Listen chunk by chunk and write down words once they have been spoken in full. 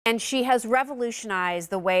and she has revolutionized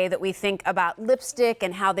the way that we think about lipstick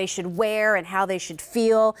and how they should wear and how they should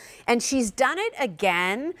feel. And she's done it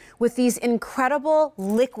again with these incredible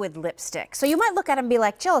liquid lipsticks. So you might look at it and be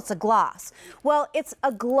like, Jill, it's a gloss. Well, it's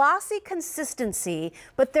a glossy consistency,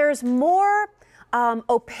 but there's more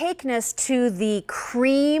opaqueness to the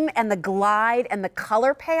cream and the glide and the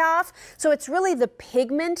color payoff. So it's really the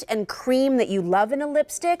pigment and cream that you love in a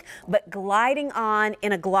lipstick, but gliding on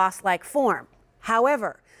in a gloss-like form.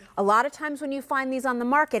 However, a lot of times when you find these on the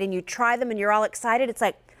market and you try them and you're all excited, it's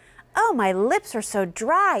like, oh, my lips are so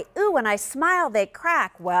dry. Ooh, when I smile, they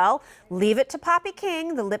crack. Well, leave it to Poppy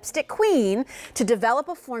King, the lipstick queen, to develop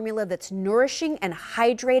a formula that's nourishing and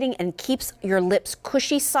hydrating and keeps your lips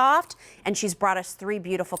cushy soft. And she's brought us 3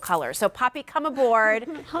 beautiful colors. So, Poppy, come aboard.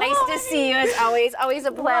 Nice to see you as always. Always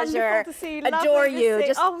a pleasure. Wonderful to see you. Adore you.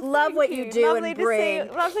 Just oh, love what you do Lovely and bring.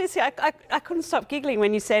 Lovely to see you. I couldn't stop giggling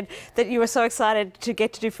when you said that you were so excited to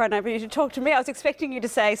get to do front row, but you should talk to me. I was expecting you to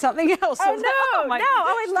say something else. Oh,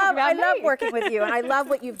 no. I love working with you, and I love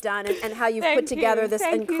what you've done and how you've put together this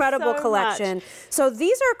incredible collection. Much. So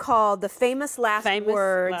these are called the Famous Last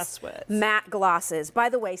Words matte glosses. By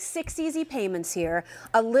the way, 6 easy payments here.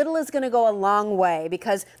 A little is going to go a long way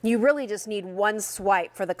because you really just need one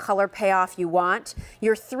swipe for the color payoff you want.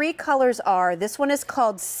 Your 3 colors are, this one is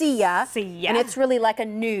called Sia, and it's really like a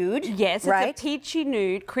nude. Yes, right? It's a peachy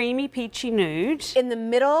nude, creamy peachy nude. In the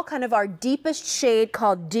middle, kind of our deepest shade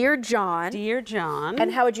called Dear John. Dear John.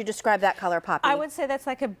 And how would you describe that color, Poppy? I would say that's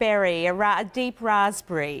like a berry, a deep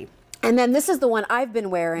raspberry. And then this is the one I've been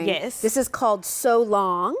wearing. Yes. This is called So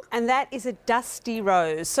Long. And that is a dusty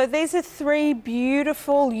rose. So these are 3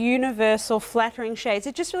 beautiful, universal, flattering shades.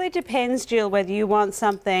 It just really depends, Jill, whether you want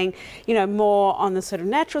something, you know, more on the sort of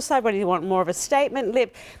natural side, whether you want more of a statement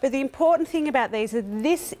lip. But the important thing about these is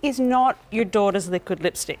this is not your daughter's liquid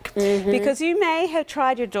lipstick. Because you may have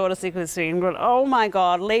tried your daughter's liquid lipstick and gone, oh my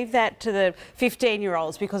God, leave that to the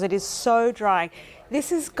 15-year-olds because it is so dry. This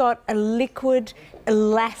has got a liquid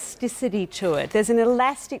elasticity to it. There's an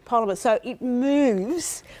elastic polymer, so it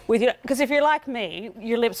moves with your, because if you're like me,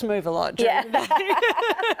 your lips move a lot during the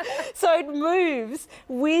day. So it moves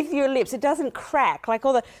with your lips. It doesn't crack like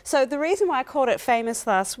all the, so the reason why I called it Famous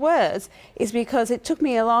Last Words is because it took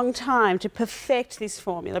me a long time to perfect this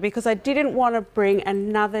formula because I didn't want to bring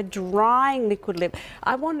another drying liquid lip.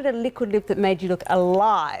 I wanted a liquid lip that made you look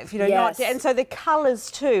alive, you know, not, and so the colours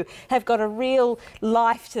too have got a real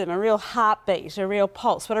life to them, a real heartbeat, a real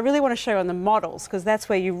pulse. But I really want to show you on the models because that's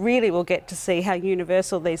where you really will get to see how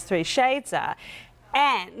universal these 3 shades are.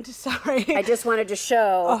 And, sorry. I just wanted to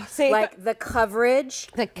show, like, the coverage,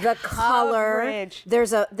 the color.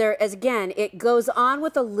 Again, it goes on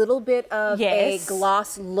with a little bit of a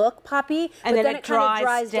gloss look, Poppy, and but then it kind of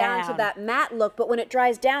dries down to that matte look. But when it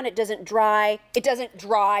dries down, it doesn't dry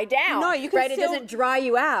down. No, you can still, it doesn't dry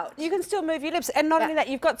you out. You can still move your lips. And not only that,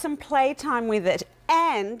 you've got some playtime with it.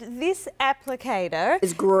 And this applicator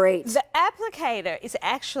is great. The applicator is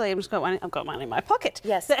actually, I've got one in my pocket.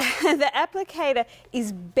 Yes. The applicator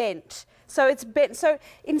is bent. So it's bent. So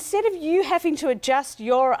instead of you having to adjust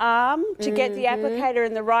your arm to get the applicator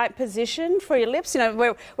in the right position for your lips, you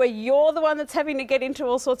know, where you're the one that's having to get into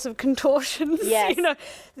all sorts of contortions. Yes. You know,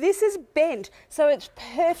 this is bent. So it's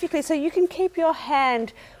perfectly, so you can keep your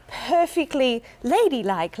hand perfectly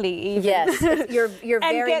ladylikely even. Yes, you're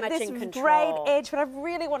very much in control. And get this great edge, but I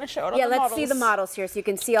really want to show it on the models. Yeah, let's see the models here so you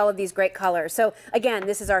can see all of these great colors. So again,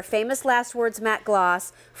 this is our Famous Last Words matte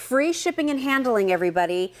gloss. Free shipping and handling,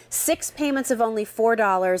 everybody. 6 payments of only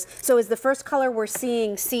 $4. So is the first color we're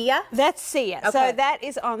seeing Sia? That's Sia. Okay. So that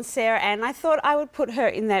is on Sarah Ann. I thought I would put her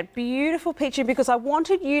in that beautiful picture because I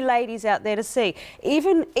wanted you ladies out there to see.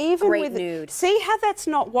 Even great with nude. See how that's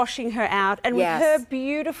not washing her out, and with her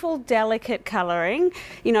beautiful delicate colouring,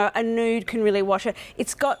 you know, a nude can really wash it.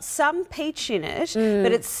 It's got some peach in it,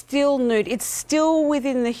 but it's still nude. It's still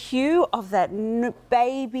within the hue of that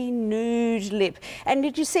baby nude lip. And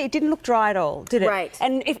did you see, it didn't look dry at all, did it? Right.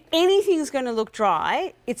 And if anything's going to look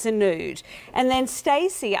dry, it's a nude. And then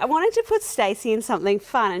Stacey, I wanted to put Stacey in something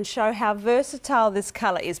fun and show how versatile this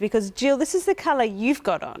colour is because, Jill, this is the colour you've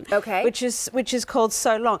got on. Okay. Which is called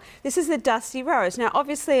So Long. This is the Dusty Rose. Now,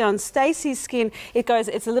 obviously on Stacey's skin,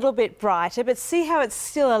 it's a little bit brighter, but see how it's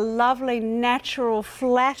still a lovely, natural,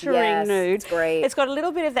 flattering nude. It's great. It's got a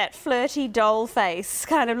little bit of that flirty doll face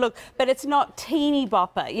kind of look, but it's not teeny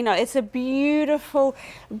bopper. You know, it's a beautiful,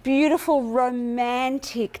 beautiful,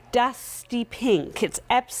 romantic, dusty pink. It's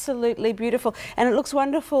absolutely beautiful, and it looks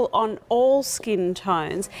wonderful on all skin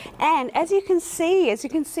tones. And as you can see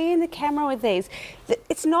in the camera with these,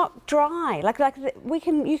 it's not dry. Like you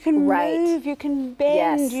can move, you can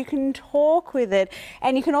bend, you can talk with it,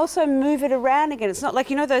 and you can also move it around again. It's not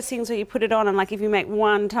like, you know, those things where you put it on and like if you make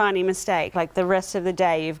one tiny mistake, like the rest of the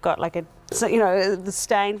day you've got like a, so, you know, the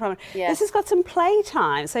stain from it. Yes. This has got some play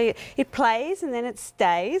time. So it plays and then it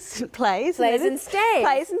stays. It plays and stays.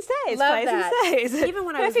 Plays and stays. Love plays that. and stays. Even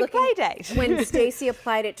when I was Perfect looking, play date. when Stacey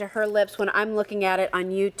applied it to her lips, when I'm looking at it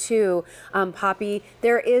on you too, Poppy,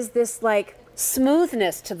 there is this like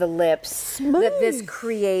smoothness to the lips that this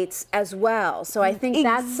creates as well. So I think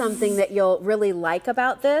that's something that you'll really like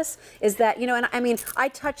about this is that, you know, and I mean, I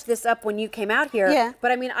touched this up when you came out here,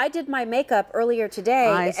 but I mean, I did my makeup earlier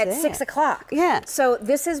today at 6 o'clock. Yeah. So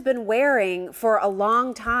this has been wearing for a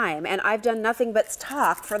long time and I've done nothing but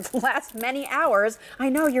talk for the last many hours. I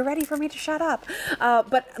know you're ready for me to shut up.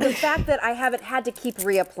 But the fact that I haven't had to keep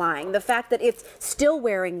reapplying, the fact that it's still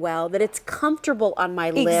wearing well, that it's comfortable on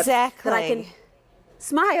my lips, that I can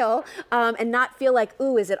smile and not feel like,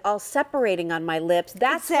 ooh, is it all separating on my lips?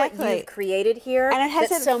 That's what you've created here, and it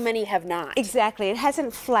hasn't, that so many have not. Exactly, it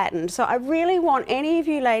hasn't flattened. So I really want any of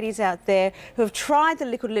you ladies out there who have tried the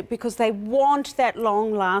liquid lip because they want that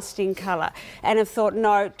long-lasting colour and have thought,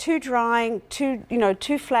 no, too drying,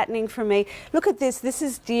 too flattening for me. Look at this. This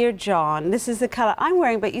is Dear John. This is the colour I'm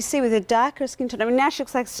wearing, but you see with a darker skin tone. I mean, now she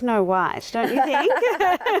looks like Snow White, don't you think?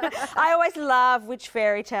 I always love which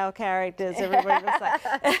fairy tale characters everybody looks like.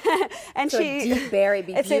 And so deep berry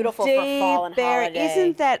be beautiful for fall and holiday.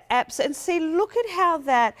 Isn't that absolute? And see, look at how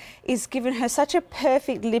that is given her such a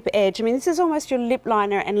perfect lip edge. I mean, this is almost your lip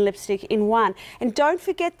liner and lipstick in one. And don't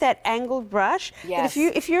forget that angled brush. Yes.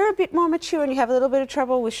 That if you're a bit more mature and you have a little bit of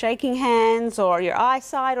trouble with shaking hands or your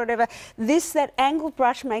eyesight or whatever, that angled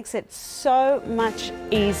brush makes it so much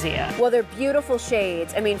easier. Well, they're beautiful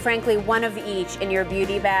shades. I mean, frankly, one of each in your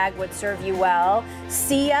beauty bag would serve you well.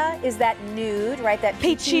 Sia is that nude, right? That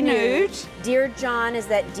peachy nude. Dear John is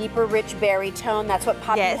that deeper, rich berry tone. That's what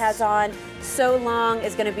Poppy has on. So Long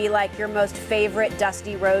is going to be like your most favorite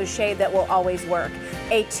dusty rose shade that will always work.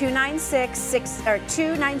 A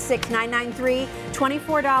 $296,993,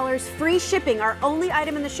 $24, free shipping. Our only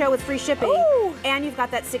item in the show with free shipping. Ooh. And you've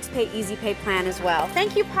got that 6-pay easy pay plan as well.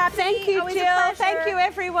 Thank you, Poppy. Thank you, Always Jill. Thank you,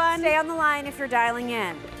 everyone. Stay on the line if you're dialing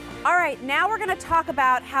in. All right, now we're going to talk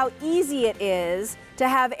about how easy it is to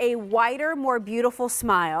have a whiter, more beautiful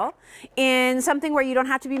smile in something where you don't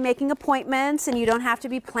have to be making appointments and you don't have to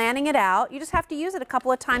be planning it out. You just have to use it a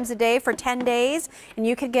couple of times a day for 10 days and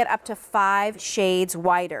you could get up to 5 shades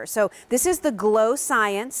whiter. So this is the Glow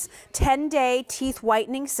Science 10-day teeth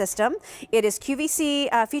whitening system. It is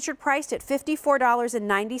QVC featured priced at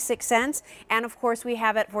 $54.96, and of course we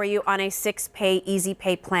have it for you on a 6-pay easy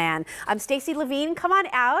pay plan. I'm Stacey Levine. Come on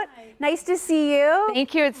out. Hi. Nice to see you.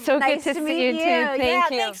 Thank you. It's so good to see you too.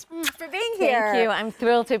 Thank you. Thanks for being here. Thank you. I'm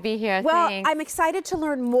thrilled to be here. Well, Thanks. I'm excited to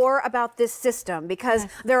learn more about this system because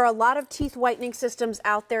there are a lot of teeth whitening systems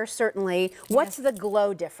out there, certainly. What's the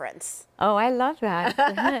Glow difference? Oh, I love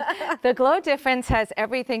that. The Glow difference has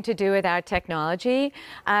everything to do with our technology.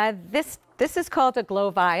 This is called a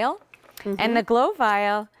Glow Vial, and the Glow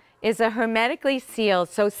Vial is a hermetically sealed,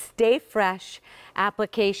 so stay fresh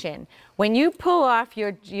application. When you pull off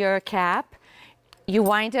your cap, you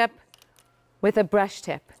wind up with a brush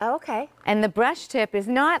tip. Oh, okay. And the brush tip is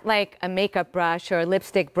not like a makeup brush or a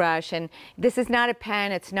lipstick brush, and this is not a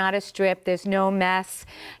pen, it's not a strip, there's no mess.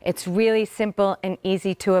 It's really simple and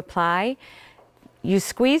easy to apply. You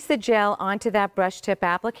squeeze the gel onto that brush tip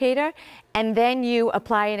applicator, and then you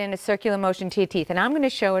apply it in a circular motion to your teeth. And I'm going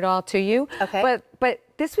to show it all to you. Okay. But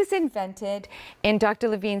this was invented in Dr.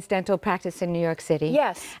 Levine's dental practice in New York City.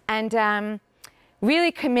 Yes. And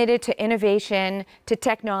really committed to innovation, to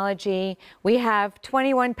technology. We have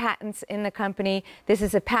 21 patents in the company. This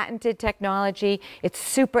is a patented technology. It's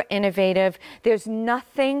super innovative. There's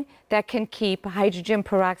nothing that can keep hydrogen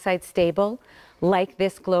peroxide stable like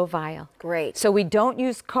this Glow Vial. Great. So we don't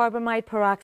use carbamide peroxide.